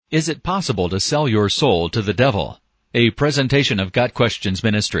Is it possible to sell your soul to the devil? A presentation of Got Questions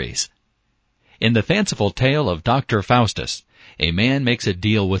Ministries. In the fanciful tale of Dr. Faustus, a man makes a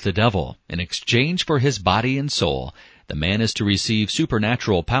deal with the devil. In exchange for his body and soul, the man is to receive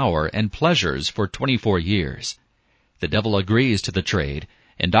supernatural power and pleasures for 24 years. The devil agrees to the trade,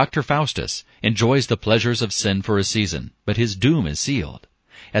 and Dr. Faustus enjoys the pleasures of sin for a season, but his doom is sealed.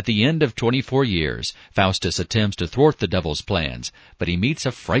 At the end of 24 years, Faustus attempts to thwart the devil's plans, but he meets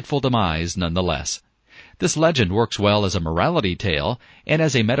a frightful demise nonetheless. This legend works well as a morality tale and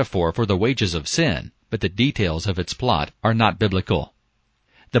as a metaphor for the wages of sin, but the details of its plot are not biblical.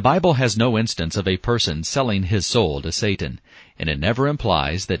 The Bible has no instance of a person selling his soul to Satan, and it never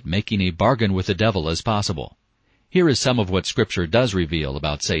implies that making a bargain with the devil is possible. Here is some of what Scripture does reveal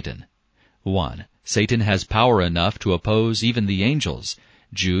about Satan. 1. Satan has power enough to oppose even the angels.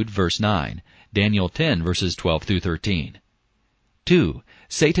 Jude verse 9, Daniel 10 verses 12 through 13. 2.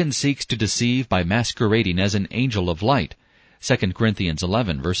 Satan seeks to deceive by masquerading as an angel of light. 2 Corinthians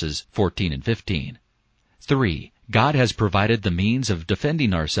 11 verses 14 and 15. 3. God has provided the means of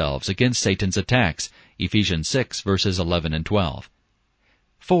defending ourselves against Satan's attacks. Ephesians 6 verses 11 and 12.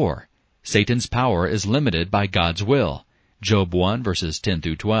 4. Satan's power is limited by God's will. Job 1 verses 10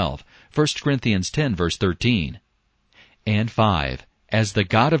 through 12. 1 Corinthians 10 verse 13. And 5. As the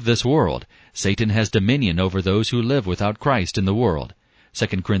god of this world, Satan has dominion over those who live without Christ in the world.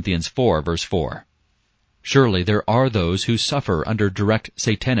 2 Corinthians 4 verse 4. Surely there are those who suffer under direct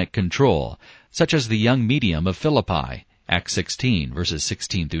satanic control, such as the young medium of Philippi, Acts 16 verses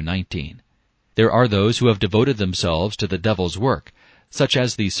 16 through 19. There are those who have devoted themselves to the devil's work, such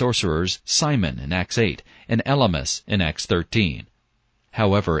as the sorcerers Simon in Acts 8 and Elymas in Acts 13.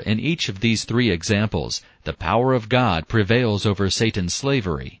 However, in each of these three examples, the power of God prevails over Satan's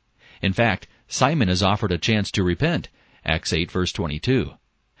slavery. In fact, Simon is offered a chance to repent, Acts 8 verse 22.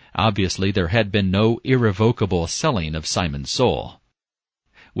 Obviously, there had been no irrevocable selling of Simon's soul.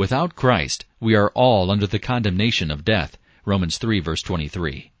 Without Christ, we are all under the condemnation of death, Romans 3 verse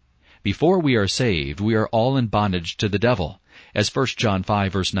 23. Before we are saved, we are all in bondage to the devil. As 1 John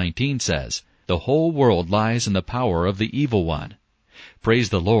 5 verse 19 says, the whole world lies in the power of the evil one. Praise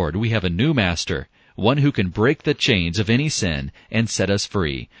the Lord, we have a new master, one who can break the chains of any sin and set us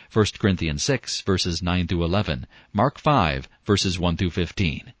free. 1 Corinthians 6 verses 9 through 11, Mark 5 verses 1 through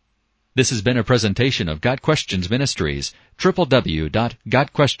 15. This has been a presentation of Got Questions Ministries,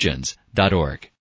 www.gotquestions.org.